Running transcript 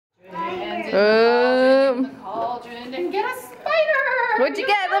in the cauldron and get a spider. What'd you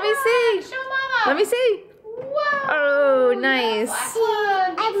get? Let me see. Show Mama. Let me see. Wow. Oh, nice.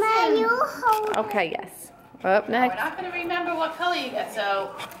 Okay, yes. Up next. We're not going to remember what color you get,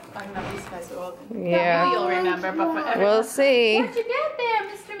 so I know these guys are all. Yeah. You'll remember, but for everyone. We'll see. What'd you get there,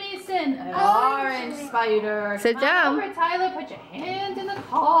 Mr. Mason? An orange spider. Sit Come down. over, Tyler. Put your hand in the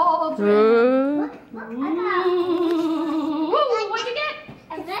cauldron. Ooh. Ooh, what'd you get?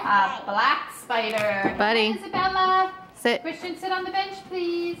 A black spider. Buddy. Come on, Isabella. Sit. Christian, sit on the bench,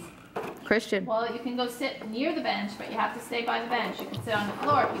 please. Christian. Well, you can go sit near the bench, but you have to stay by the bench. You can sit on the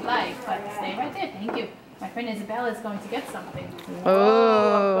floor if you like, but stay right there. Thank you. My friend Isabella is going to get something.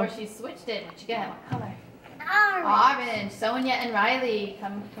 Oh. Of course, she switched it. What'd you get? What color? Orange. Sonia and Riley,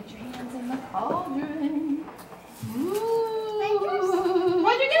 come put your hands in the cauldron. Ooh.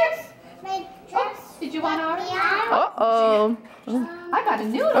 What'd you get? My dress. Did you want orange? Uh-oh. I got a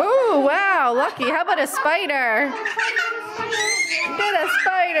noodle. Oh, wow. Lucky. How about a spider? Get a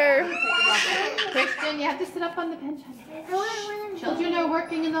spider. Christian, you have to sit up on the bench, honey. Children are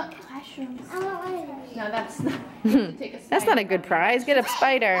working in the classrooms. No, that's not. Take a That's not a good prize. Get a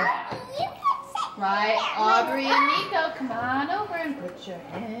spider. Right, Aubrey and Nico, come on over and put your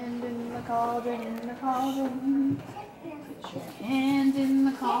hand in the cauldron, in the cauldron. Put your hand in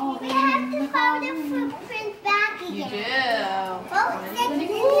the cauldron, in the cauldron. You do.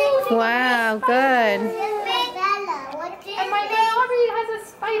 Wow, good. And my friend Aubrey has a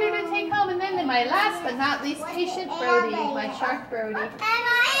spider to take home. And then my last but not least patient Brody, my shark Brody.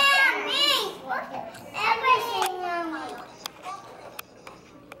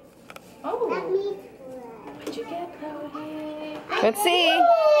 Oh, what'd you get, Brody? Let's see.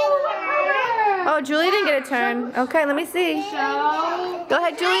 Oh, Julie didn't get a turn. Okay, let me see. Show. Go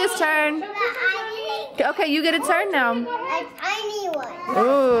ahead, Julia's turn. Okay, you get a turn now.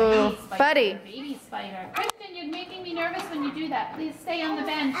 Ooh, buddy. Baby spider. Kristen, you're making me nervous when you do that. Please stay on the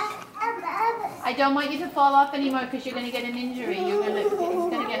bench. I don't want you to fall off anymore because you're going to get an injury. You're going to